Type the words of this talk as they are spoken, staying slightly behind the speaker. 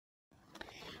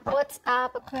What's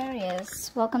up,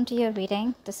 Aquarius? Welcome to your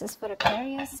reading. This is for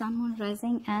Aquarius, Sun, Moon,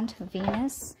 Rising, and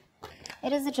Venus.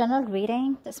 It is a general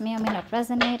reading. This may or may not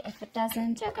resonate. If it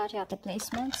doesn't, check out your other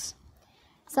placements.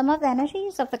 Some of the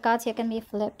energies of the cards here can be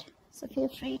flipped, so feel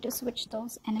free to switch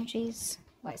those energies,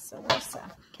 vice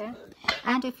versa. Okay.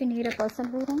 And if you need a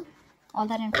personal reading, all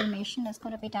that information is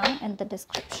going to be down in the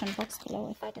description box below,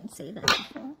 if I can say that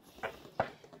before.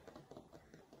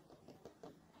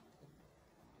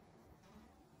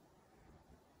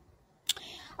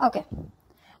 Okay,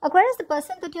 Aquarius, the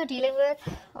person that you're dealing with,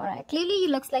 all right, clearly it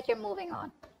looks like you're moving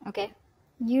on. Okay,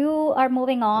 you are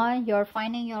moving on, you're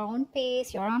finding your own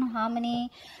pace, your own harmony.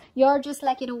 You're just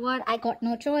like, you know what, I got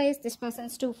no choice. This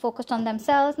person's too focused on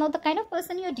themselves. Now, the kind of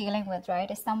person you're dealing with,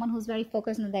 right, is someone who's very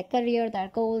focused on their career, their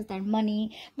goals, their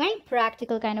money. Very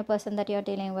practical kind of person that you're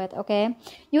dealing with, okay?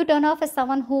 You turn off as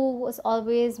someone who was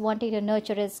always wanting to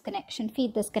nurture this connection,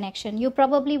 feed this connection. You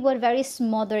probably were very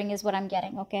smothering is what I'm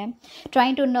getting, okay?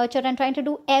 Trying to nurture and trying to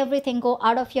do everything, go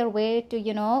out of your way to,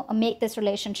 you know, make this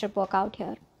relationship work out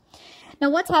here. Now,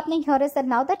 what's happening here is that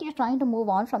now that you're trying to move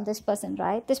on from this person,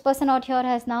 right? This person out here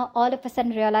has now all of a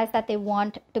sudden realized that they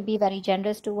want to be very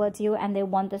generous towards you and they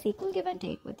want this equal give and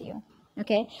take with you.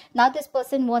 Okay. Now, this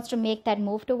person wants to make that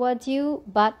move towards you,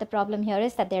 but the problem here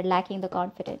is that they're lacking the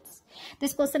confidence.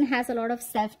 This person has a lot of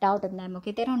self-doubt in them.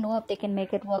 Okay. They don't know if they can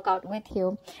make it work out with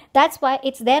you. That's why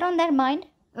it's there on their mind.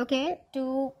 Okay,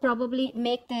 to probably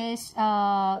make this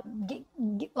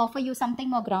offer you something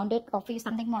more grounded, offer you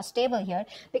something more stable here,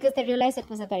 because they realize it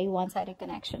was a very one-sided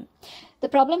connection. The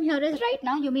problem here is right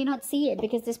now you may not see it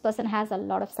because this person has a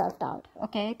lot of self-doubt.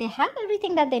 Okay, they have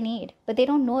everything that they need, but they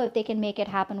don't know if they can make it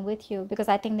happen with you, because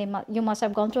I think you must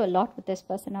have gone through a lot with this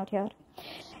person out here.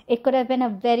 It could have been a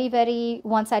very, very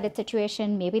one-sided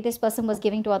situation. Maybe this person was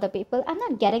giving to other people. I'm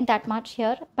not getting that much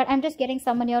here, but I'm just getting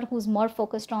someone here who's more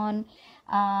focused on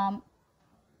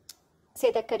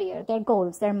say their career, their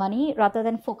goals, their money, rather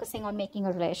than focusing on making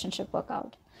a relationship work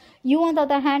out. You, on the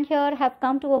other hand, here have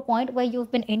come to a point where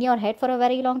you've been in your head for a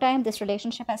very long time. This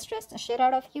relationship has stressed the shit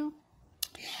out of you.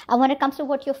 And when it comes to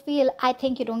what you feel, I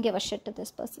think you don't give a shit to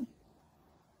this person.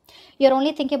 You're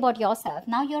only thinking about yourself.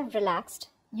 Now you're relaxed.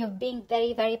 You're being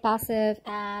very, very passive,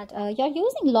 and you're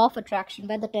using law of attraction,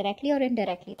 whether directly or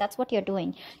indirectly. That's what you're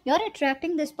doing. You're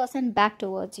attracting this person back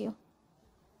towards you.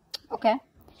 Okay,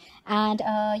 and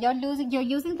you're using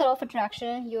the law of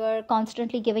attraction. You're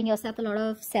constantly giving yourself a lot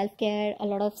of self-care, a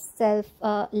lot of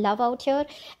self-love out here,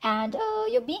 and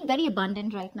you're being very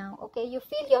abundant right now. Okay, you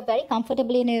feel you're very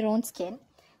comfortably in your own skin,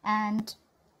 and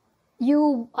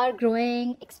you are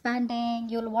growing, expanding.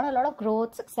 You'll want a lot of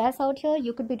growth, success out here.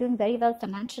 You could be doing very well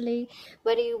financially,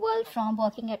 very well from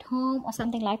working at home or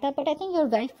something like that, but I think you're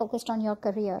very focused on your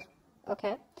career.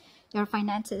 Okay, your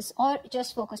finances, or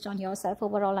just focused on yourself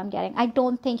overall. I'm getting, I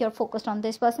don't think you're focused on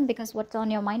this person, because what's on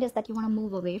your mind is that you want to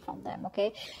move away from them.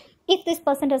 Okay, if this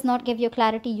person does not give you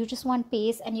clarity, you just want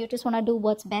pace and you just want to do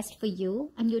what's best for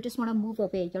you, and you just want to move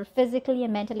away. You're physically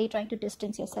and mentally trying to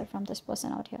distance yourself from this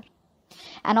person out here,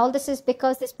 and all this is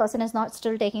because this person is not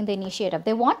still taking the initiative.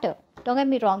 They want to, don't get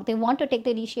me wrong, they want to take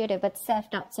the initiative, but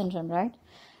self-doubt syndrome, right?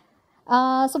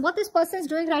 So what this person is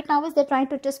doing right now is they're trying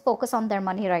to just focus on their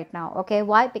money right now. Okay,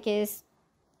 why? Because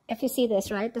if you see this,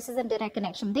 right, this is a direct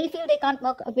connection. They feel they can't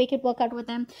make it work out with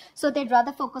them, so they'd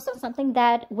rather focus on something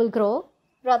that will grow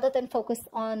rather than focus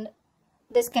on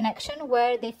this connection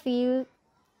where they feel,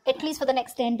 at least for the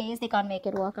next 10 days, they can't make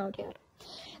it work out here.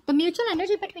 The mutual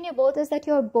energy between you both is that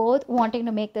you're both wanting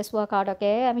to make this work out.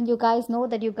 Okay, I mean, you guys know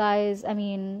that you guys, I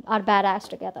mean, are badass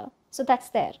together, so that's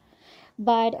there.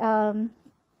 But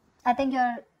I think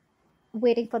you're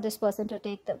waiting for this person to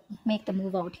make the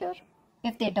move out here.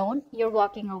 If they don't, you're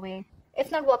walking away.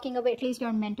 If not walking away, at least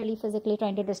you're mentally, physically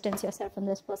trying to distance yourself from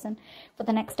this person for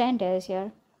the next 10 days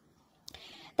here.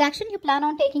 The action you plan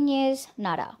on taking is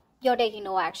nada. You're taking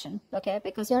no action, okay?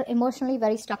 Because you're emotionally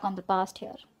very stuck on the past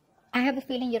here. I have a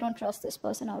feeling you don't trust this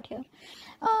person out here.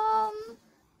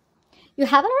 You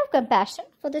have a lot of compassion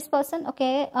for this person,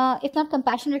 okay? If not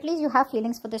compassion, at least you have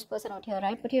feelings for this person out here,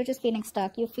 right? But you're just feeling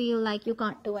stuck. You feel like you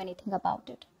can't do anything about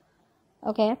it,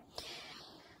 okay?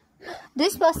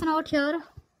 This person out here,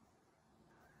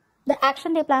 the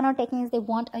action they plan on taking is they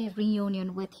want a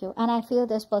reunion with you. And I feel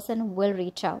this person will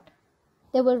reach out.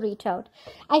 They will reach out.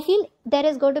 I feel there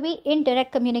is going to be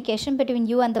indirect communication between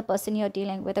you and the person you're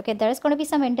dealing with, okay? There is going to be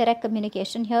some indirect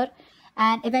communication here.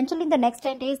 And eventually in the next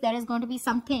 10 days, there is going to be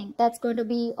something that's going to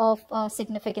be of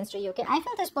significance to you. Okay, I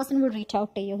feel this person will reach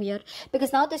out to you here,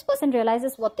 because now this person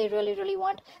realizes what they really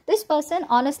want. This person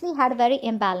honestly had a very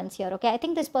imbalance here. Okay, I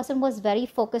think this person was very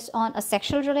focused on a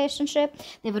sexual relationship.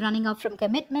 They were running out from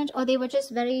commitment, or they were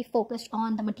just very focused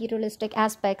on the materialistic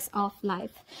aspects of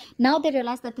life. Now they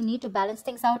realize that they need to balance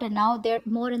things out, and now they're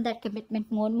more in that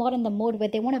commitment mode, more in the mode where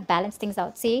they want to balance things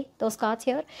out. See those cards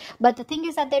here? But the thing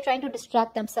is that they're trying to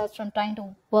distract themselves from trying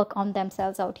to work on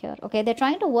themselves out here. Okay, they're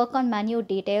trying to work on minute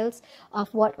details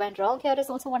of what went wrong here is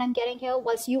also what I'm getting here,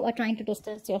 whilst you are trying to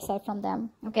distance yourself from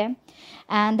them. Okay,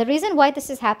 and the reason why this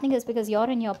is happening is because you're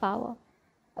in your power.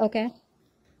 Okay,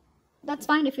 that's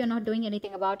fine if you're not doing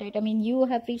anything about it. I mean, you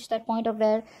have reached that point of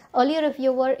where earlier, if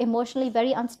you were emotionally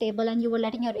very unstable and you were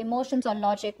letting your emotions or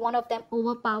logic, one of them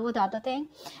overpower the other thing,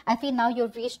 I feel now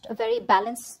you've reached a very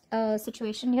balanced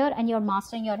situation here, and you're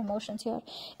mastering your emotions here.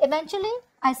 Eventually,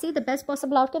 I see the best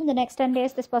possible outcome. The next 10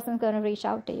 days, this person is going to reach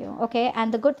out to you. Okay,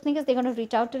 and the good thing is they're going to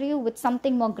reach out to you with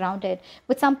something more grounded,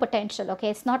 with some potential. Okay,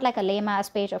 it's not like a lame ass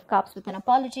page of cups with an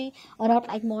apology, or not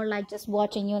like more like just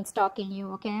watching you and stalking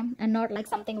you. Okay, and not like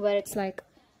something where it's like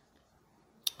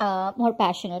more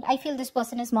passionate. I feel this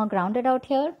person is more grounded out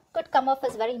here. Could come off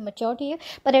as very mature to you,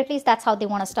 but at least that's how they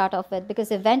want to start off with, because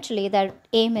eventually their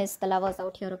aim is the lovers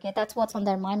out here. Okay, that's what's on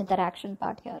their mind in their action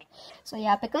part here. So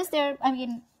yeah, because they're, I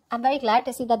mean, I'm very glad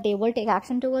to see that they will take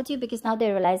action towards you, because now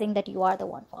they're realizing that you are the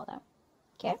one for them.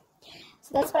 Okay,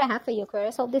 so that's what I have for you,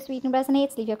 Aquarius. Hope this reading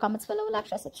resonates. Leave your comments below, like,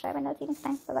 share, subscribe, and I'll see you next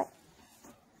time. Bye bye.